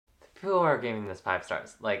people are giving this 5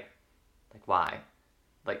 stars. Like why?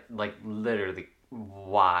 Like literally,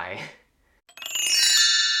 why?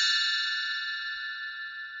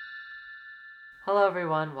 Hello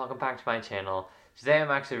everyone, welcome back to my channel. Today I'm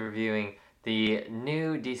actually reviewing the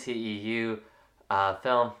new DCEU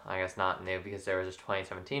film. I guess not new because there was a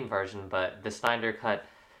 2017 version, but the Snyder Cut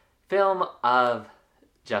film of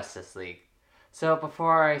Justice League. So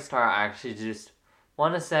before I start, I actually just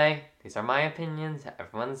want to say, these are my opinions.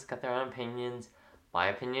 Everyone's got their own opinions. My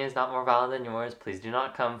opinion is not more valid than yours. Please do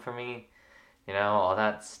not come for me. You know, all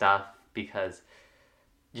that stuff, because,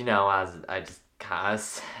 you know, as I just kind of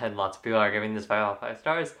said, lots of people are giving this 5 out of 5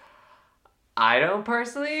 stars. I don't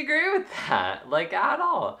personally agree with that, like, at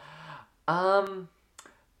all.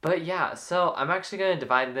 But yeah, so I'm actually going to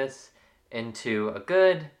divide this into a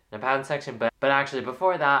good and a bad section, but actually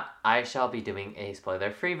before that, I shall be doing a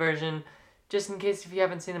spoiler-free version, just in case if you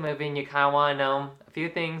haven't seen the movie and you kind of want to know a few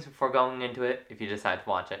things before going into it, if you decide to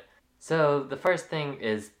watch it. So the first thing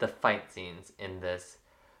is the fight scenes in this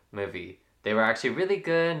movie. They were actually really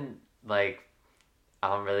good. Like, I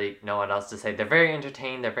don't really know what else to say. They're very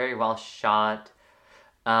entertaining. They're very well shot.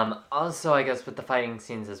 Also, I guess with the fighting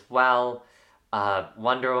scenes as well,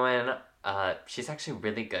 Wonder Woman, she's actually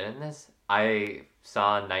really good in this. I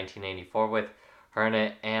saw 1984 with her in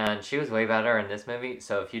it, and she was way better in this movie.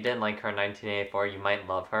 So if you didn't like her in 1984, you might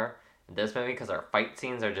love her in this movie because her fight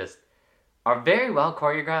scenes are very well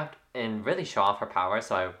choreographed and really show off her power.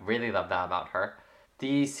 So I really love that about her.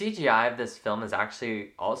 The CGI of this film is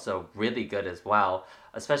actually also really good as well,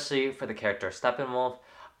 especially for the character Steppenwolf.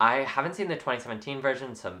 I haven't seen the 2017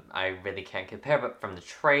 version, so I really can't compare, but from the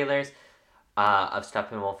trailers of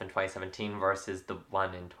Steppenwolf in 2017 versus the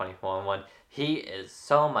one in 2021, he is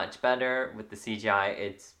so much better with the CGI.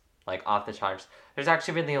 It's like off the charts. There's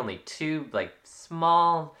actually really only two like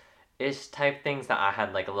small-ish type things that I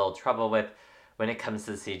had like a little trouble with when it comes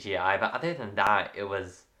to the CGI, but other than that, it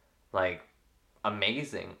was like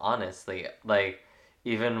amazing, honestly. Like,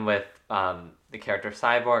 even with the character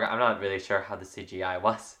Cyborg, I'm not really sure how the CGI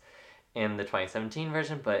was in the 2017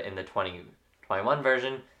 version, but in the 2021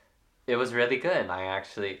 version, it was really good. I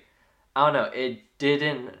don't know,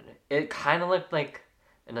 it kind of looked like,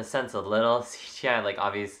 in a sense, a little CGI. Like,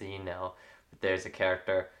 obviously, you know, there's a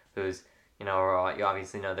character who's, you know, a robot, you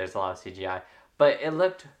obviously know there's a lot of CGI, but it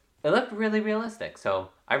looked really realistic, so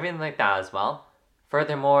I really like that as well.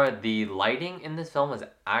 Furthermore, the lighting in this film was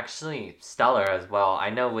actually stellar as well. I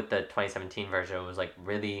know with the 2017 version, it was like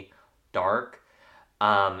really dark,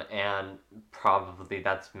 and probably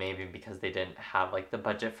that's maybe because they didn't have like the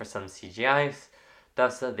budget for some CGI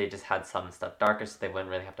stuff, so they just had some stuff darker, so they wouldn't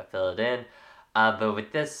really have to fill it in. But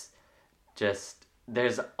with this, just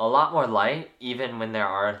there's a lot more light, even when there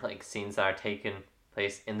are like scenes that are taking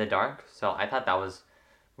place in the dark. So I thought that was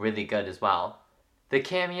really good as well. The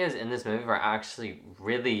cameos in this movie were actually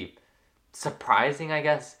really surprising, I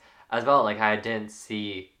guess, as well. Like, I didn't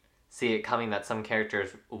see it coming that some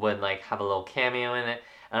characters would like have a little cameo in it,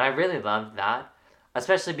 and I really loved that,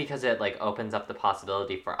 especially because it like opens up the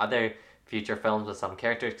possibility for other future films with some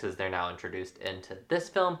characters, because they're now introduced into this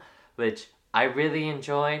film, which I really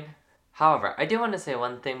enjoyed. However, I do want to say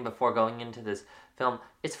one thing before going into this film.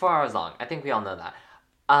 It's 4 hours long. I think we all know that.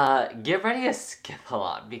 Get ready to skip a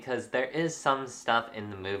lot, because there is some stuff in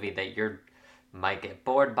the movie that you might get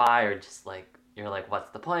bored by, or just like, you're like,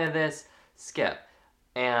 what's the point of this? Skip.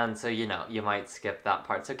 And so, you know, you might skip that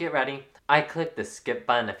part. So get ready. I clicked the skip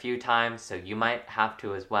button a few times, so you might have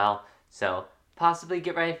to as well. So possibly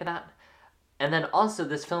get ready for that. And then also,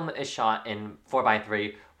 this film is shot in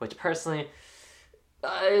 4:3, which personally,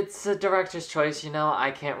 it's a director's choice, you know.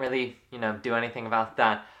 I can't really, you know, do anything about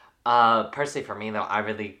that. Personally for me though, I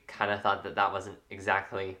really kind of thought that that wasn't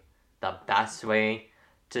exactly the best way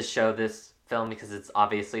to show this film, because it's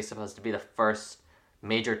obviously supposed to be the first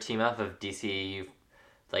major team up of DCEU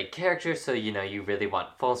like characters, so you know, you really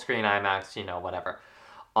want full screen IMAX, you know, whatever,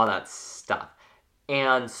 all that stuff.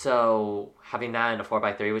 And so having that in a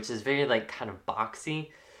 4:3, which is very like kind of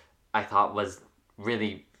boxy, I thought was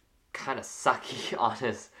really kind of sucky,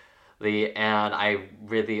 honestly. And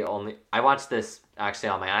I watched this actually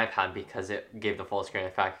on my iPad because it gave the full screen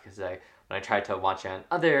effect. Because when I tried to watch it on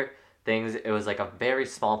other things, it was like a very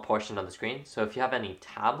small portion of the screen. So if you have any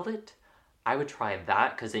tablet, I would try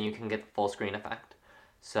that, because then you can get the full screen effect.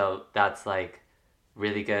 So that's like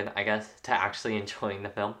really good, I guess, to actually enjoying the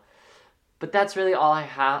film. But that's really all I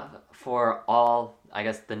have for all, I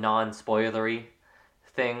guess, the non-spoilery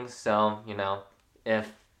things. So, you know,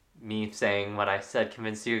 if me saying what I said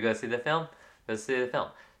convinced you to go see the film, go see the film.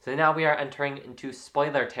 So now we are entering into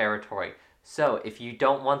spoiler territory. So if you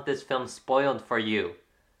don't want this film spoiled for you,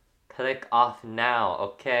 click off now,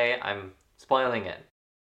 okay? I'm spoiling it.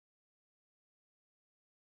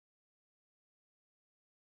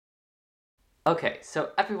 Okay, so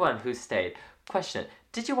everyone who stayed, question,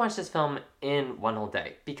 did you watch this film in one whole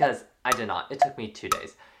day? Because I did not. It took me 2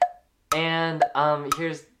 days. And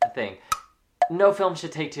here's the thing. No film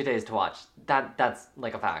should take 2 days to watch. That's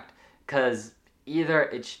like a fact. Cause either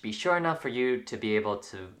it should be short enough for you to be able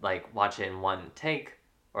to like watch it in one take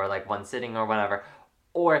or like one sitting or whatever.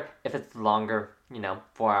 Or if it's longer,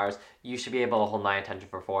 4 hours, you should be able to hold my attention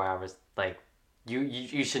for 4 hours. Like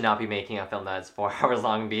you should not be making a film that's 4 hours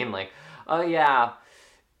long being like, oh yeah,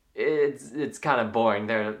 it's kind of boring.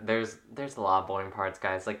 There's a lot of boring parts,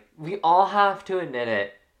 guys. Like we all have to admit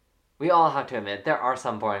it. We all have to admit there are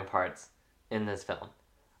some boring parts in this film.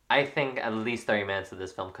 I think at least 30 minutes of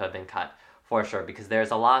this film could have been cut for sure because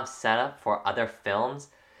there's a lot of setup for other films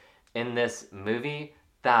in this movie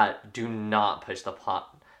that do not push the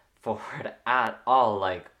plot forward at all.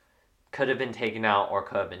 Like, could have been taken out or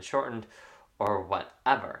could have been shortened or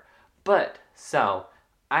whatever. But, so,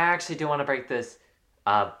 I actually do want to break this,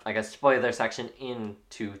 I guess, spoiler section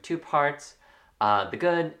into two parts, the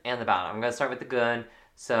good and the bad. I'm going to start with the good,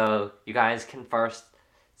 so you guys can first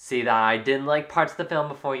see that I didn't like parts of the film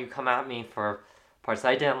before you come at me for parts that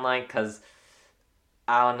I didn't like, because,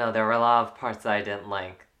 I don't know, there were a lot of parts that I didn't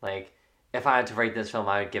like. Like, if I had to rate this film,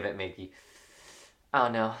 I would give it maybe, I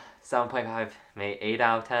don't know, 7.5, maybe 8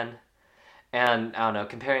 out of 10. And I don't know,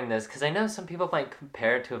 comparing this, because I know some people might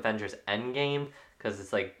compare it to Avengers Endgame, because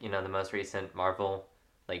it's like, the most recent Marvel,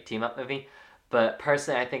 like, team up movie. But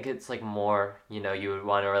personally, I think it's like more, you would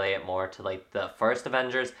want to relate it more to like the first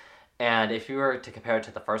Avengers. And if you were to compare it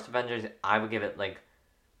to the first Avengers, I would give it like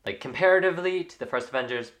comparatively to the first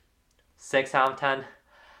Avengers, 6 out of 10.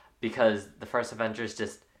 Because the first Avengers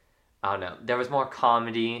just, I don't know, there was more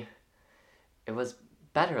comedy. It was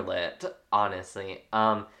better lit, honestly.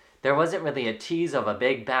 There wasn't really a tease of a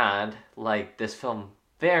big bad like this film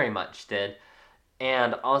very much did,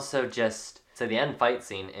 and also just so the end fight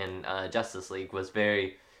scene in Justice League was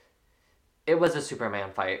very. It was a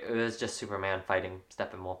Superman fight. It was just Superman fighting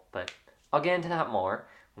Steppenwolf, but I'll get into that more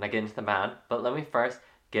when I get into the bad. But let me first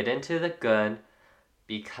get into the good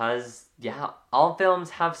because yeah, all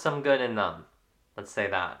films have some good in them. Let's say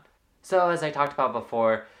that. So, as I talked about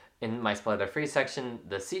before in my spoiler free section,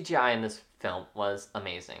 the CGI in this film was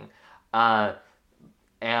amazing. Uh,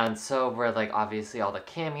 and so were like obviously all the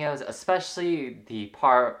cameos, especially the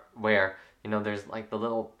part where, there's like the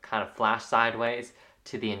little kind of flash sideways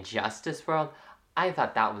to the Injustice world. I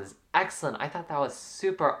thought that was excellent. I thought that was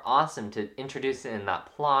super awesome to introduce it in that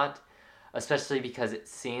plot, especially because it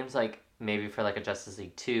seems like maybe for like a Justice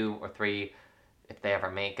League 2 or 3, if they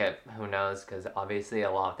ever make it, who knows? Because obviously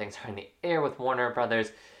a lot of things are in the air with Warner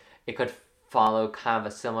Brothers. It could follow kind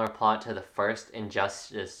of a similar plot to the first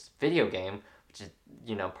Injustice video game, which is,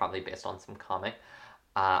 probably based on some comic.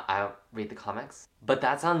 I don't read the comics. But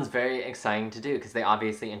that sounds very exciting to do because they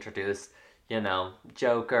obviously introduced,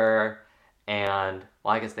 Joker and,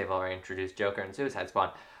 well, I guess they've already introduced Joker and Suicide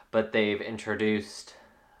Squad, but they've introduced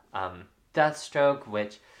Deathstroke,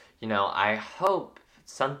 which, I hope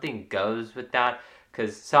something goes with that.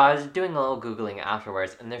 Because, so I was doing a little Googling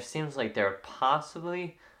afterwards, and there seems like there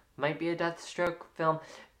possibly might be a Deathstroke film.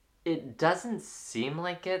 It doesn't seem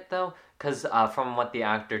like it, though, because from what the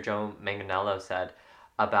actor Joe Manganiello said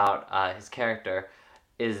about his character,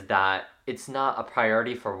 is that it's not a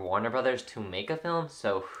priority for Warner Brothers to make a film,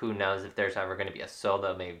 so who knows if there's ever going to be a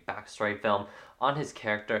solo, maybe backstory film on his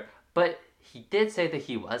character. But he did say that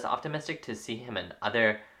he was optimistic to see him in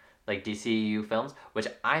other like DCU films, which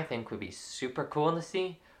I think would be super cool to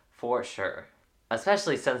see for sure.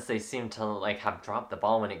 Especially since they seem to like have dropped the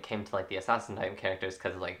ball when it came to like the assassin type characters,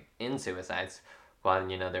 because like in Suicide Squad,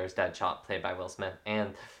 there was Deadshot played by Will Smith,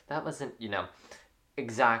 and that wasn't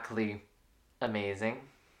exactly amazing.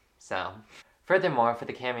 So, furthermore, for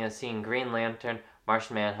the cameo, seeing Green Lantern,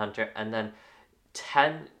 Martian Manhunter, and then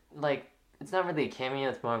Ted, like, it's not really a cameo,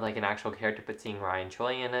 it's more of like an actual character, but seeing Ryan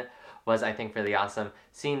Choi in it was, I think, really awesome.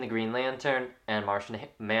 Seeing the Green Lantern and Martian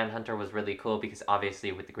Manhunter was really cool because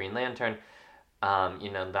obviously with the Green Lantern,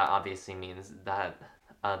 that obviously means that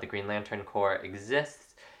the Green Lantern Corps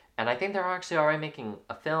exists. And I think they're actually already making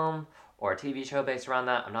a film or a TV show based around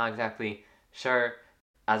that. I'm not exactly sure.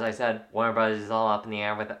 As I said, Warner Bros. Is all up in the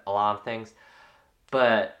air with a lot of things.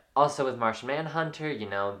 But also with Martian Manhunter,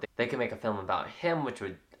 they could make a film about him, which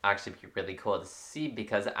would actually be really cool to see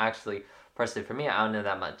because actually, personally for me, I don't know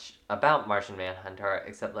that much about Martian Manhunter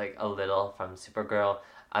except like a little from Supergirl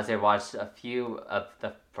as I watched a few of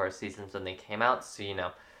the first seasons when they came out. So,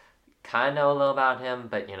 kind of know a little about him,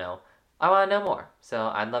 but, I want to know more. So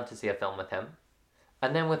I'd love to see a film with him.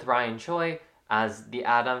 And then with Ryan Choi as the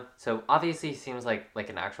Atom, so obviously he seems like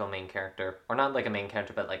an actual main character, or not like a main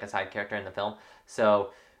character, but like a side character in the film.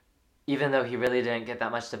 So even though he really didn't get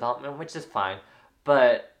that much development, which is fine,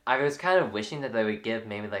 but I was kind of wishing that they would give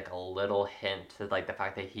maybe like a little hint to like the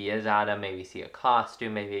fact that he is Adam, maybe see a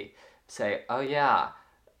costume, maybe say, oh yeah,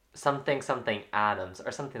 something Adams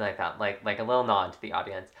or something like that, like a little nod to the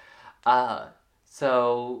audience. Uh,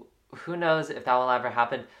 so who knows if that will ever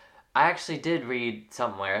happen? I actually did read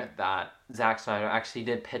somewhere that Zack Snyder actually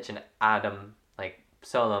did pitch an Adam like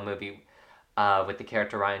solo movie with the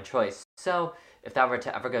character Ryan Choi. So if that were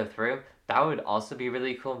to ever go through, that would also be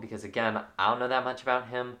really cool because again, I don't know that much about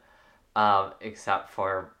him, except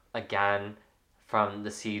for again from the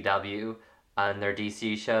CW and their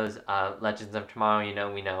DC shows, Legends of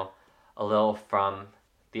Tomorrow. We know a little from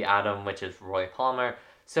the Atom, which is Roy Palmer.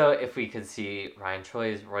 So if we could see Ryan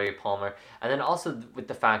Choi's Roy Palmer, and then also with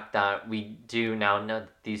the fact that we do now know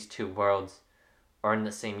that these two worlds are in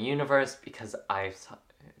the same universe because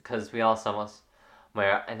we all saw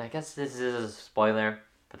where, and I guess this is a spoiler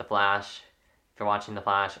for The Flash. If you're watching The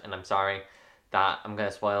Flash, and I'm sorry that I'm gonna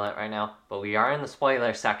spoil it right now, but we are in the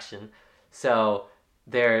spoiler section. So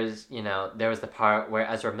there was the part where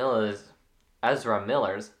Ezra Miller's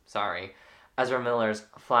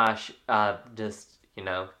Flash just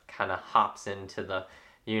kind of hops into the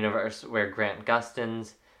universe where Grant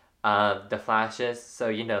Gustin's the Flash is.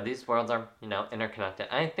 So these worlds are interconnected.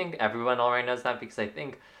 I think everyone already knows that because I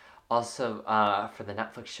think also for the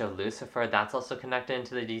Netflix show Lucifer, that's also connected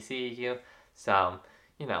into the DCEU. So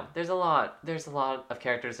there's a lot of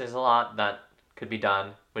characters. There's a lot that could be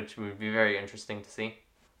done, which would be very interesting to see.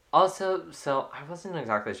 Also, so I wasn't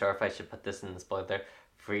exactly sure if I should put this in the spoiler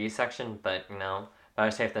free section, but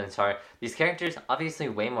better safe than sorry. These characters obviously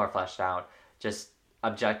way more fleshed out, just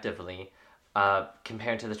objectively,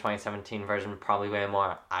 compared to the 2017 version, probably way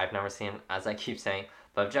more. I've never seen, as I keep saying,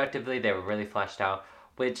 but objectively they were really fleshed out,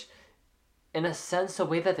 which in a sense, the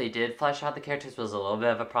way that they did flesh out the characters was a little bit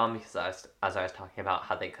of a problem because as I was talking about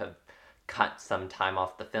how they could cut some time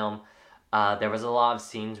off the film, there was a lot of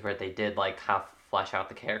scenes where they did like half flesh out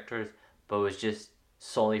the characters, but it was just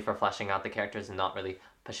solely for fleshing out the characters and not really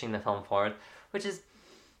pushing the film forward, which is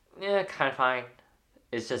kind of fine.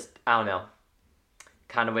 It's just I don't know,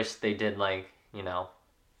 kind of wish they did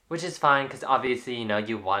which is fine because obviously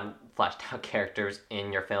you want fleshed out characters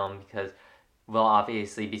in your film because we'll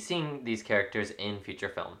obviously be seeing these characters in future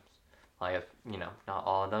films. Like, not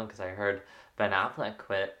all of them, because I heard Ben Affleck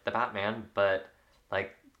quit the Batman, but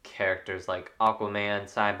like characters like Aquaman,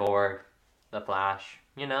 Cyborg, The Flash,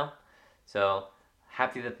 So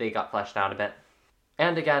happy that they got fleshed out a bit.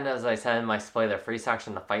 And again, as I said in my spoiler free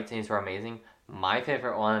section, the fight scenes were amazing. My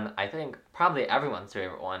favorite one, I think probably everyone's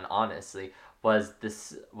favorite one, honestly, was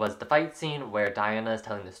the fight scene where Diana is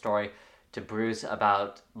telling the story to Bruce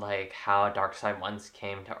about like how Darkseid once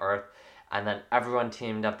came to Earth, and then everyone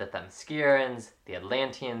teamed up, the Themyscians, the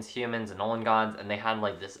Atlanteans, humans, and Nolan gods, and they had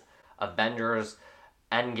like this Avengers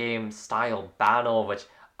Endgame style battle, which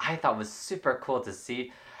I thought was super cool to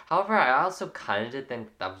see. However, I also kind of did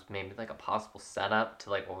think that was maybe like a possible setup to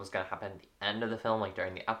like what was gonna happen at the end of the film, like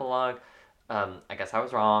during the epilogue. I guess I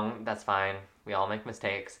was wrong. That's fine. We all make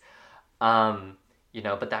mistakes.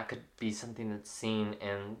 But that could be something that's seen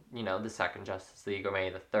in, the second Justice League or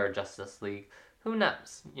maybe the third Justice League. Who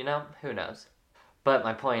knows? Who knows? But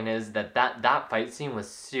my point is that fight scene was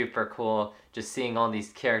super cool. Just seeing all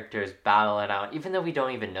these characters battle it out, even though we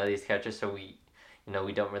don't even know these characters, so we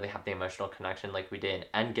don't really have the emotional connection like we did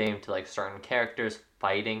in Endgame to like certain characters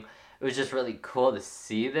fighting. It was just really cool to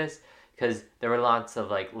see this because there were lots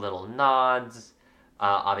of like little nods.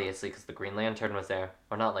 Obviously, because the Green Lantern was there,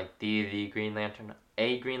 or not like the Green Lantern,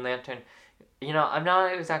 a Green Lantern. I'm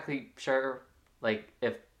not exactly sure, like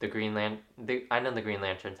if the Green I know the Green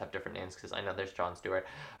Lanterns have different names because I know there's John Stewart,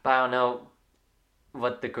 but I don't know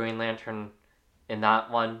what the Green Lantern in that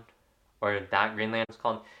one or that Green Lantern is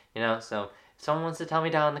called. So if someone wants to tell me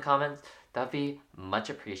down in the comments, that'd be much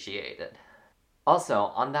appreciated. Also,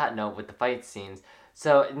 on that note, with the fight scenes,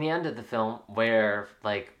 so in the end of the film, where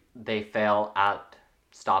like they fail at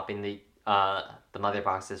stopping the mother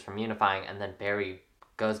boxes from unifying, and then Barry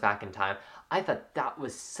goes back in time. I thought that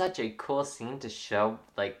was such a cool scene to show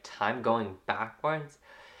like time going backwards.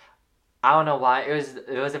 I don't know why it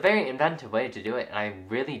was a very inventive way to do it, and I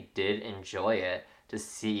really did enjoy it to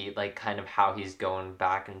see like kind of how he's going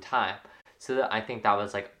back in time. So I think that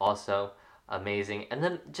was like also amazing, and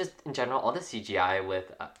then just in general, all the CGI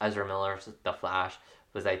with Ezra Miller's The Flash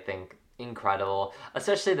was I think incredible,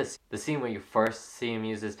 especially the scene where you first see him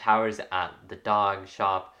use his powers at the dog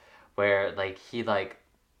shop where like he like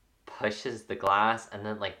pushes the glass and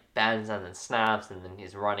then like bends and then snaps and then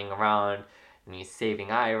he's running around and he's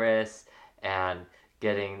saving Iris and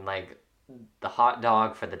getting like the hot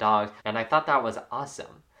dog for the dogs. And I thought that was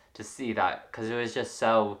awesome to see that because it was just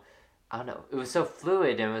so, I don't know, it was so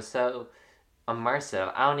fluid and it was so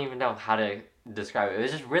immersive. I don't even know how to describe it. It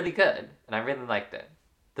was just really good and I really liked it.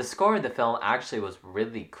 The score of the film actually was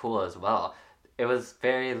really cool as well. It was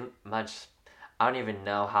very much, I don't even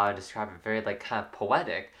know how to describe it, very like kind of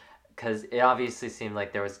poetic because it obviously seemed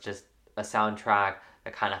like there was just a soundtrack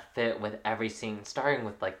that kind of fit with every scene, starting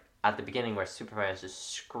with like at the beginning where Superman is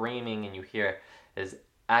just screaming and you hear his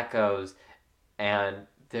echoes and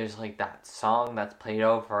there's like that song that's played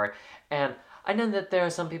over. And I know that there are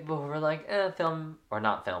some people who are like, film, or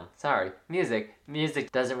not film, sorry, music.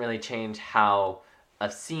 Music doesn't really change how a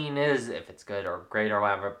scene is, if it's good or great or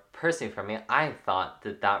whatever. Personally, for me, I thought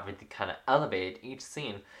that that really kind of elevated each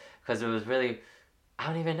scene because it was really, I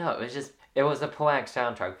don't even know, it was a poetic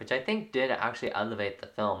soundtrack, which I think did actually elevate the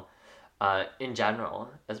film in general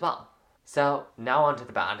as well. So now on to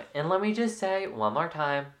the bad. And let me just say one more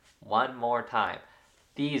time.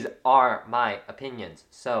 These are my opinions.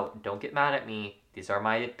 So don't get mad at me. These are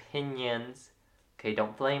my opinions. Okay,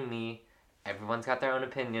 don't blame me. Everyone's got their own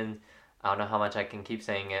opinions. I don't know how much I can keep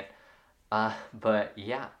saying it. But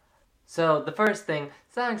yeah. So the first thing,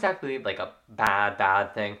 it's not exactly like a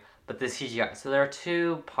bad thing, but the CGI. So there are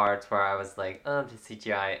two parts where I was like, the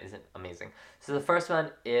CGI isn't amazing. So the first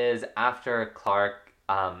one is after Clark,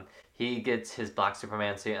 he gets his black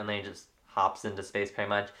Superman suit and then he just hops into space pretty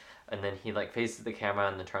much, and then he like faces the camera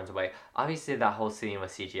and then turns away. Obviously that whole scene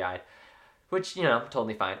was CGI, which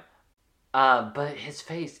totally fine. But his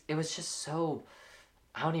face, it was just so,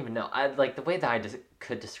 I don't even know. I like the way that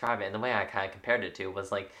could describe it, and the way I kind of compared it to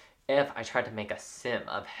was like if I tried to make a sim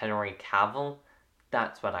of Henry Cavill,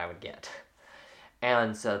 that's what I would get.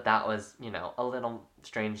 And so that was, a little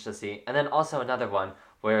strange to see. And then also another one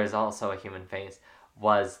where is also a human face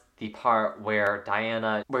was the part where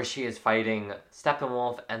Diana, where she is fighting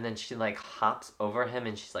Steppenwolf, and then she like hops over him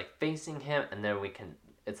and she's like facing him, and then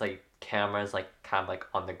it's like cameras like kind of like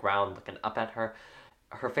on the ground looking up at her.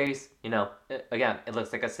 Her face, again, it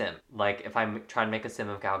looks like a sim. Like if I'm trying to make a sim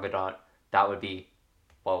of Gal Gadot, that would be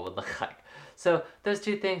what it would look like. So those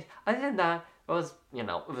two things. Other than that, it was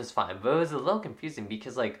fine, but it was a little confusing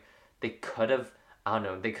because like they could have, I don't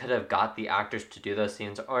know, they could have got the actors to do those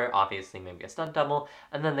scenes, or obviously maybe a stunt double,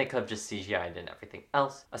 and then they could have just CGI'd in everything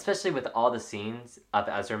else. Especially with all the scenes of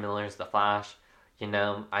Ezra Miller's The Flash,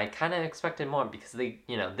 I kind of expected more because they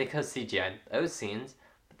could have CGI'd those scenes,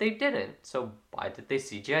 but they didn't. So why did they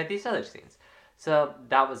CGI these other scenes? So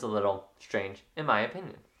that was a little strange, in my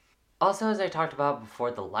opinion. Also, as I talked about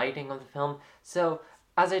before, the lighting of the film. So,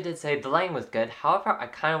 as I did say, the lighting was good. However, I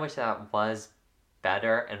kind of wish that was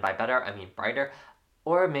better, and by better, I mean brighter,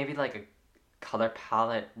 or maybe like a color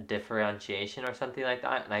palette differentiation or something like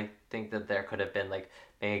that. And I think that there could have been like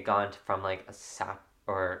maybe gone from like a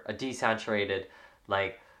desaturated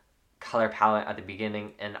like color palette at the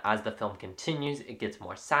beginning, and as the film continues, it gets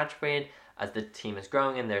more saturated as the team is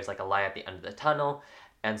growing, and there's like a light at the end of the tunnel,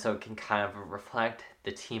 and so it can kind of reflect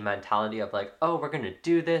the team mentality of like, oh, we're gonna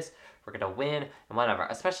do this, we're gonna win, and whatever.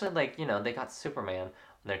 Especially like they got Superman on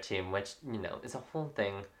their team, which is a whole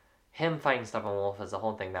thing. Him fighting Steppenwolf is a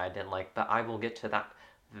whole thing that I didn't like, but I will get to that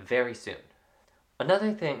very soon.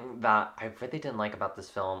 Another thing that I really didn't like about this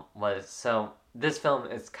film was, so this film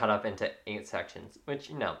is cut up into 8 sections,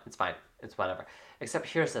 which it's fine, it's whatever. Except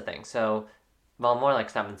here's the thing. So, well, more like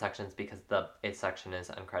 7 sections because the 8th section is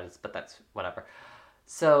uncredited, but that's whatever.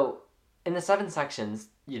 So in the 7 sections,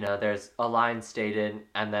 there's a line stated,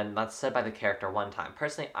 and then that's said by the character one time.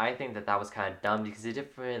 Personally, I think that was kind of dumb because it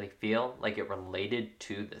didn't really feel like it related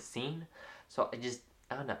to the scene. So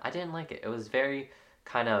I don't know, I didn't like it. It was very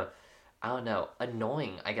kind of, I don't know,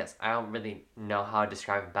 annoying, I guess. I don't really know how to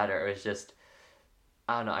describe it better. It was just,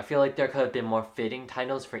 I don't know, I feel like there could have been more fitting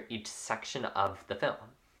titles for each section of the film.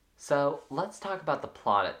 So let's talk about the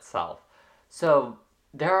plot itself. So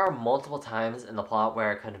there are multiple times in the plot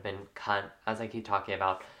where it could have been cut, as I keep talking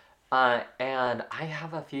about, and I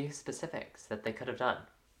have a few specifics that they could have done.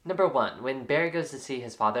 Number one, when Barry goes to see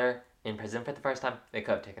his father in prison for the first time, they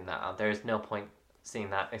could have taken that out. There's no point seeing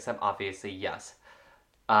that, except obviously, yes,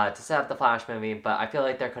 to set up the Flash movie, but I feel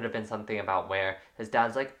like there could have been something about where his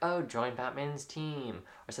dad's like, oh, join Batman's team,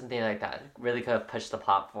 or something like that. Really could have pushed the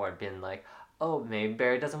plot forward, been like, oh, maybe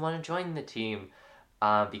Barry doesn't want to join the team,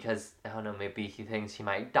 because, I don't know, maybe he thinks he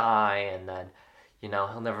might die, and then,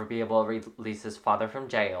 he'll never be able to release his father from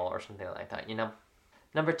jail, or something like that,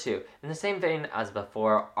 Number two, in the same vein as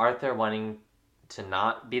before, Arthur wanting to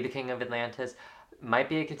not be the king of Atlantis. Might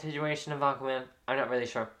be a continuation of Aquaman. I'm not really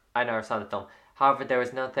sure. I never saw the film. However, there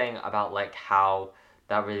was nothing about like how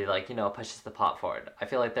that really like pushes the plot forward. I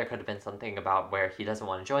feel like there could have been something about where he doesn't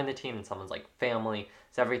want to join the team and someone's like family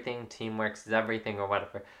is everything, teamwork is everything, or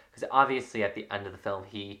whatever. Because obviously at the end of the film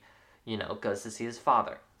he goes to see his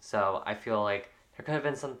father. So I feel like there could have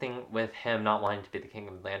been something with him not wanting to be the king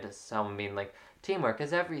of Atlantis. Someone being like, teamwork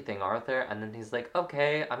is everything, Arthur. And then he's like,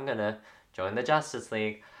 okay, I'm gonna join the Justice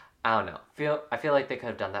League. I don't know. I feel like they could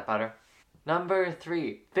have done that better. Number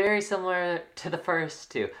 3, very similar to the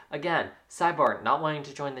first two. Again, Cyborg not wanting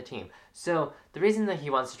to join the team. So the reason that he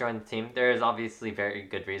wants to join the team, there is obviously very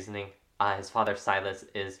good reasoning. His father Silas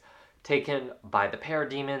is taken by the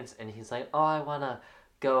parademons, and he's like, oh, I wanna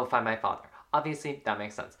go find my father. Obviously, that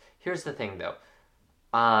makes sense. Here's the thing, though.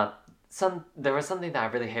 There was something that I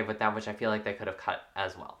really hate with that, which I feel like they could have cut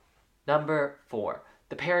as well. Number 4,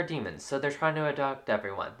 the parademons. So they're trying to abduct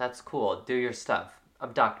everyone. That's cool. Do your stuff.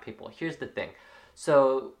 Abduct people. Here's the thing.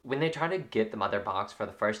 So when they try to get the mother box for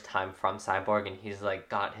the first time from Cyborg, and he's like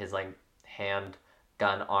got his like hand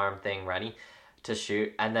gun arm thing ready to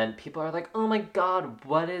shoot, and then people are like, oh my god,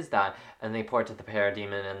 what is that? And they pour it to the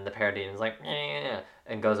parademon, and the parademon's like,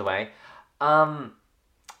 and goes away.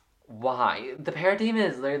 Why? The parademon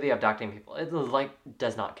is literally abducting people. It like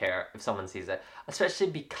does not care if someone sees it, especially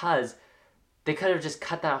because they could have just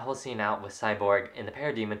cut that whole scene out with Cyborg and the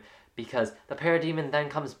parademon, because the parademon then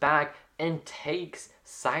comes back and takes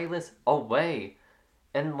Silas away,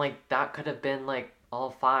 and like that could have been like all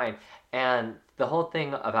fine. And the whole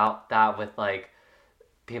thing about that with like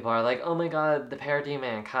people are like, oh my god, the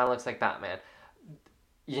parademon kind of looks like Batman.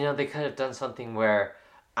 They could have done something where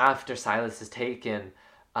after Silas is taken,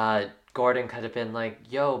 Gordon could have been like,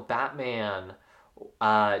 yo, Batman,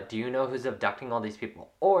 do you know who's abducting all these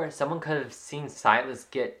people? Or someone could have seen Silas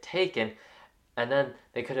get taken, and then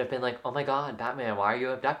they could have been like, oh my god, Batman, why are you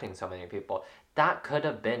abducting so many people? That could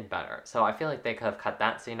have been better. So I feel like they could have cut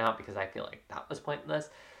that scene out, because I feel like that was pointless.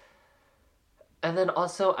 And then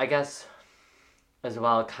also, I guess, as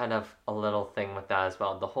well, kind of a little thing with that as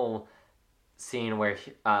well. The whole scene where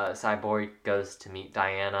Cyborg goes to meet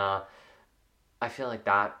Diana, I feel like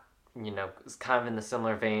that, is kind of in the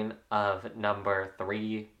similar vein of number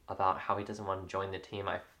 3 about how he doesn't want to join the team.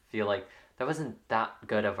 I feel like there wasn't that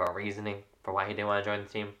good of a reasoning for why he didn't want to join the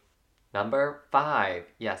team. Number 5.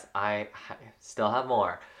 Yes, I still have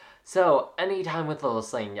more. So, anytime with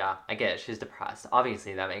Lois Lane, yeah, I get it. She's depressed.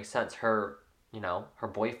 Obviously, that makes sense. Her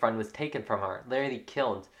boyfriend was taken from her, literally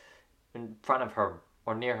killed in front of her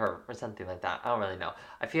or near her or something like that. I don't really know.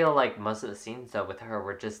 I feel like most of the scenes, though, with her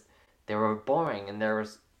were just, they were boring, and there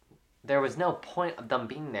was no point of them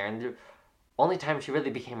being there. And the only time she really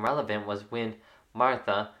became relevant was when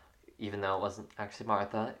Martha, even though it wasn't actually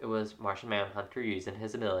Martha, it was Martian Manhunter using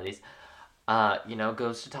his abilities,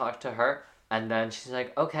 goes to talk to her, and then she's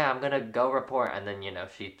like, okay, I'm gonna go report, and then,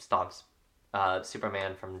 she stops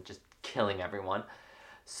Superman from just killing everyone.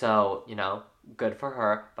 So, good for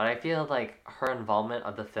her, but I feel like her involvement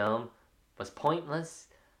of the film was pointless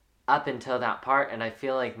up until that part, and I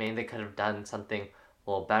feel like maybe they could have done something a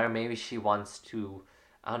little better. Maybe she wants to,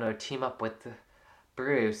 I don't know, team up with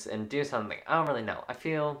Bruce and do something. I don't really know. I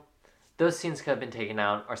feel those scenes could have been taken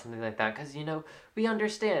out or something like that, because we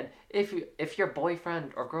understand if your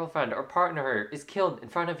boyfriend or girlfriend or partner is killed in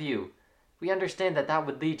front of you, we understand that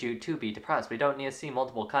would lead you to be depressed. We don't need to see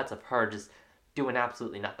multiple cuts of her just doing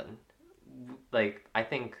absolutely nothing. Like, I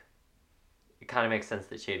think it kind of makes sense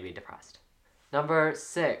that she'd be depressed. Number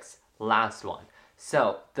 6, last one.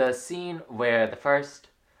 So the scene where the first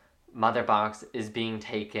mother box is being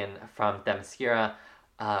taken from Themyscira,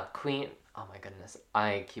 Queen, oh my goodness,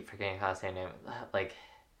 I keep forgetting how to say her name, like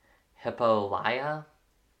Hippolyta?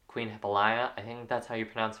 Queen Hippolyta, I think that's how you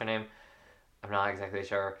pronounce her name. I'm not exactly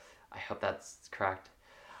sure. I hope that's correct.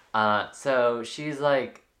 So she's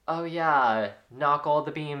like, oh yeah, knock all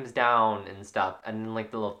the beams down and stuff. And then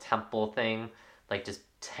like the little temple thing, like just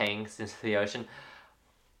tanks into the ocean.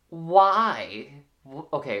 Why?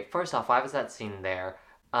 Okay, first off, why was that scene there?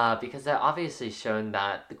 Because that obviously shown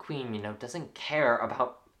that the queen, doesn't care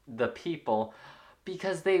about the people,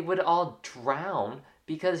 because they would all drown.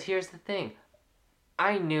 Because here's the thing,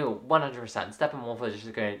 I knew 100% Steppenwolf was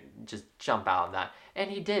just gonna just jump out of that,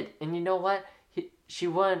 and he did. And you know what? She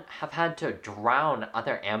wouldn't have had to drown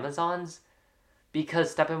other Amazons,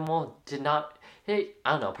 because Steppenwolf did not. I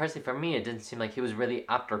don't know. Personally, for me, it didn't seem like he was really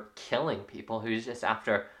after killing people. He was just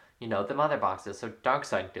after, the mother boxes. So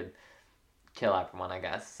Darkseid did kill everyone, I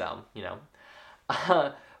guess. So,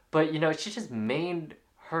 but she just made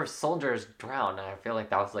her soldiers drown, and I feel like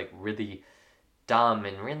that was like really dumb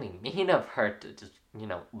and really mean of her to just,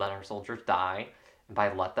 let her soldiers die. And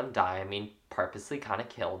by let them die, I mean purposely kind of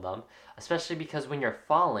kill them. Especially because when you're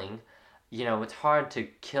falling, it's hard to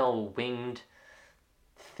kill winged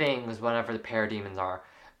things, whatever the parademons are.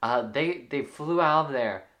 They flew out of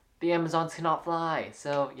there. The Amazons cannot fly.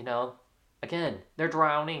 So, again, they're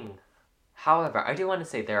drowning. However, I do want to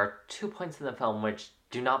say there are 2 points in the film which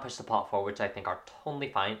do not push the plot forward, which I think are totally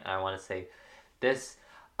fine. And I want to say this.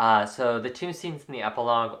 So the two scenes in the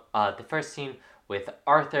epilogue, the first scene with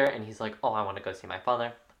Arthur, and he's like, "Oh, I want to go see my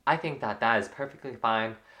father." I think that is perfectly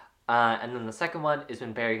fine. And then the second one is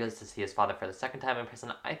when Barry goes to see his father for the second time in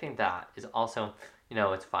person. I think that is also,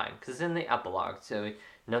 it's fine. Because it's in the epilogue. So,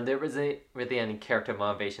 there isn't really any character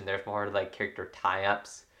motivation. There's more like character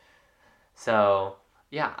tie-ups. So,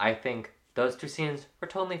 yeah, I think those two scenes were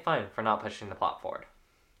totally fine for not pushing the plot forward.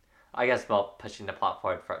 I guess, well, pushing the plot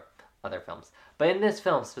forward for other films. But in this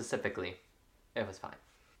film specifically, it was fine.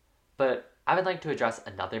 But I would like to address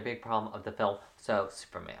another big problem of the film. So,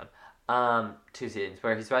 Superman. Two scenes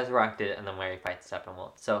where he's resurrected and then where he fights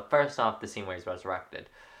Steppenwolf. So first off, the scene where he's resurrected.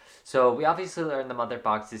 So we obviously learn the mother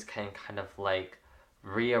boxes can kind of like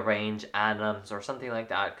rearrange atoms or something like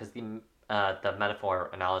that, because the metaphor,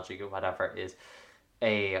 analogy, whatever, is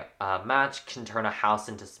a match can turn a house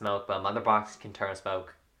into smoke, but a mother box can turn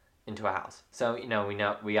smoke into a house. So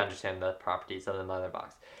we understand the properties of the mother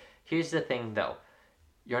box. Here's the thing though,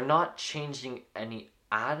 you're not changing any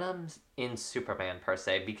atoms in Superman per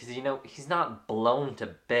se, because he's not blown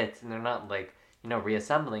to bits, and they're not like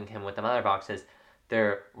reassembling him with the mother boxes.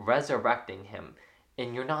 They're resurrecting him,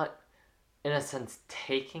 and you're not in a sense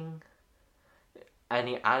taking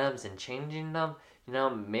any atoms and changing them.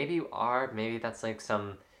 Maybe you are, maybe that's like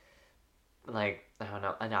some like, I don't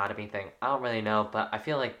know, anatomy thing, I don't really know, but I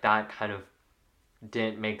feel like that kind of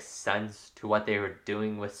didn't make sense to what they were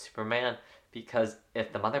doing with Superman. Because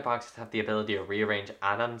if the mother boxes have the ability to rearrange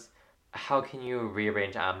atoms, how can you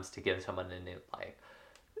rearrange atoms to give someone a new life?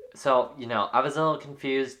 So, I was a little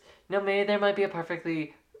confused. Maybe there might be a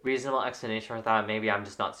perfectly reasonable explanation for that. Maybe I'm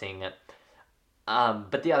just not seeing it.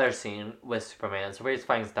 But the other scene with Superman, so where he's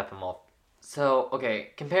fighting Steppenwolf. So, okay,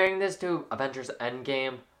 comparing this to Avengers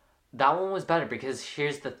Endgame, that one was better because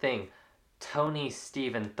here's the thing. Tony,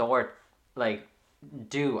 Steve, and Thor,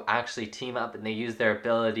 do actually team up, and they use their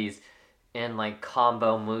abilities in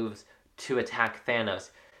combo moves to attack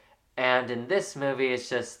Thanos. And in this movie, it's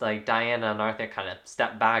just like Diana and Arthur kind of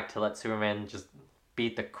step back to let Superman just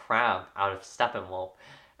beat the crap out of Steppenwolf.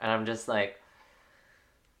 And I'm just like,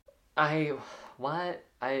 it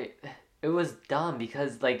was dumb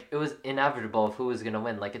because it was inevitable of who was gonna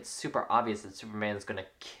win. It's super obvious that Superman's gonna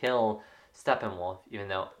kill Steppenwolf, even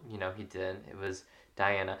though he didn't. It was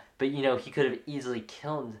Diana, but he could have easily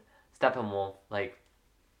killed Steppenwolf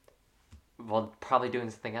while probably doing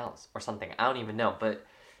something else or something. I don't even know, but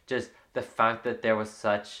just the fact that there was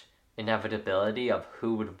such inevitability of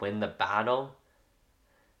who would win the battle,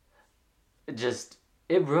 it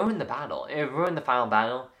ruined the battle. It ruined the final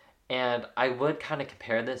battle. And I would kind of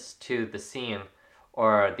compare this to the scene,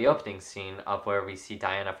 or the opening scene, of where we see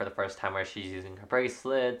Diana for the first time, where she's using her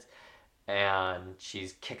bracelets and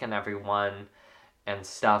she's kicking everyone and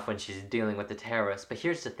stuff when she's dealing with the terrorists. But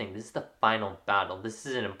here's the thing, this is the final battle. This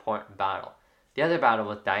is an important battle. The other battle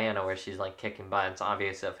with Diana, where she's kicking butt, and it's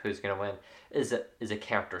obvious of who's gonna win, is a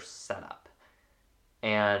character setup.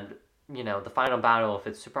 And the final battle, if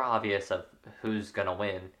it's super obvious of who's gonna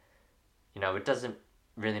win, it doesn't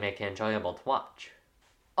really make it enjoyable to watch.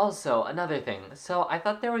 Also, another thing, so I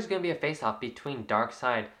thought there was gonna be a face-off between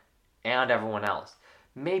Darkseid and everyone else.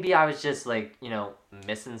 Maybe I was just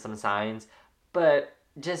missing some signs, but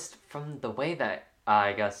just from the way that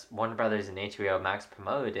I guess Warner Brothers and HBO Max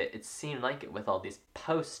promoted it, it seemed like it with all these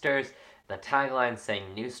posters, the tagline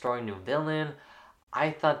saying "New story, new villain."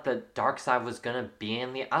 I thought that Darkseid was gonna be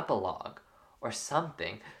in the epilogue or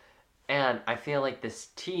something, and I feel like this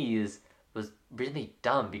tease was really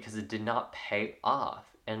dumb because it did not pay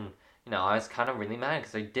off, and I was kind of really mad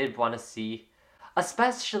because I did want to see,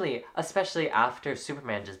 especially after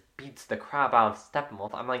Superman just beats the crap out of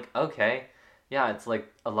Steppenwolf. I'm like, okay. Yeah, it's like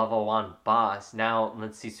a level 1 boss. Now,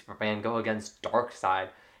 let's see Superman go against Darkseid.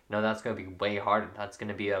 That's going to be way harder. That's going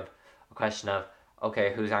to be a question of,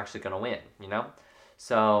 okay, who's actually going to win,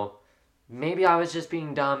 So, maybe I was just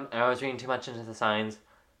being dumb and I was reading too much into the signs.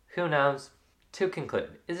 Who knows? To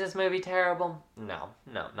conclude, is this movie terrible? No,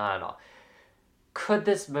 not at all. Could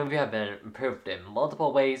this movie have been improved in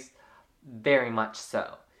multiple ways? Very much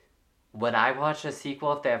so. Would I watch a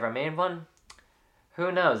sequel if they ever made one?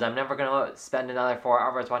 Who knows? I'm never going to spend another 4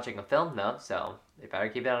 hours watching a film, though, so they better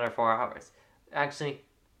keep it under 4 hours. Actually,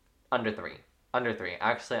 under 3. Under 3,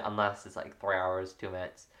 actually, unless it's like 3 hours, 2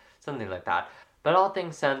 minutes, something like that. But all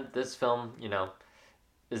things said, this film,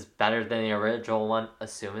 is better than the original one,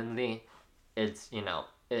 assumingly. It's,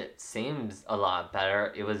 it seems a lot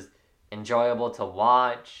better. It was enjoyable to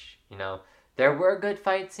watch, There were good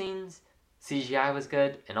fight scenes, CGI was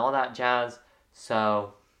good, and all that jazz.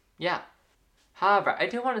 So, yeah. However, I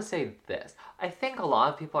do want to say this. I think a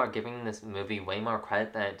lot of people are giving this movie way more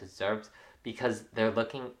credit than it deserves because they're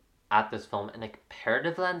looking at this film in a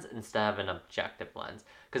comparative lens instead of an objective lens.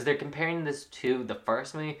 Because they're comparing this to the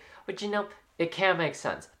first movie, which, it can make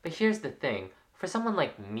sense. But here's the thing. For someone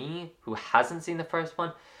like me who hasn't seen the first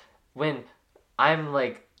one, when I'm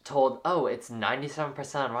like told, oh, it's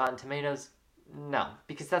 97% on Rotten Tomatoes, no,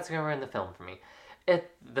 because that's going to ruin the film for me. If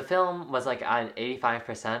the film was like at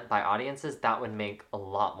 85% by audiences, that would make a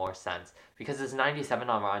lot more sense. Because this 97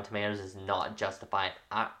 on Rotten Tomatoes is not justified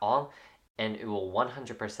at all, and it will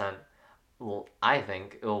 100%, well, I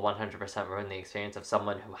think it will 100% ruin the experience of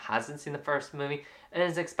someone who hasn't seen the first movie and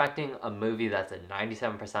is expecting a movie that's at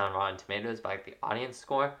 97% on Rotten Tomatoes by the audience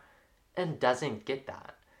score and doesn't get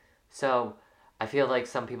that. So I feel like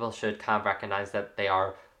some people should kind of recognize that they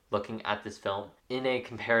are looking at this film in a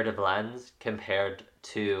comparative lens compared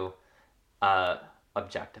to a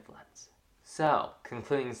objective lens. So,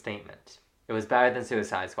 concluding statement. It was better than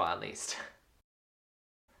Suicide Squad, at least.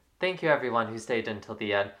 Thank you everyone who stayed until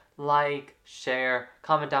the end. Like, share,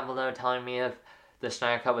 comment down below telling me if the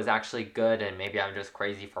Snyder Cut was actually good and maybe I'm just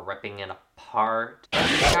crazy for ripping it apart. And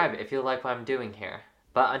subscribe if you like what I'm doing here.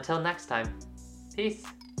 But until next time, peace!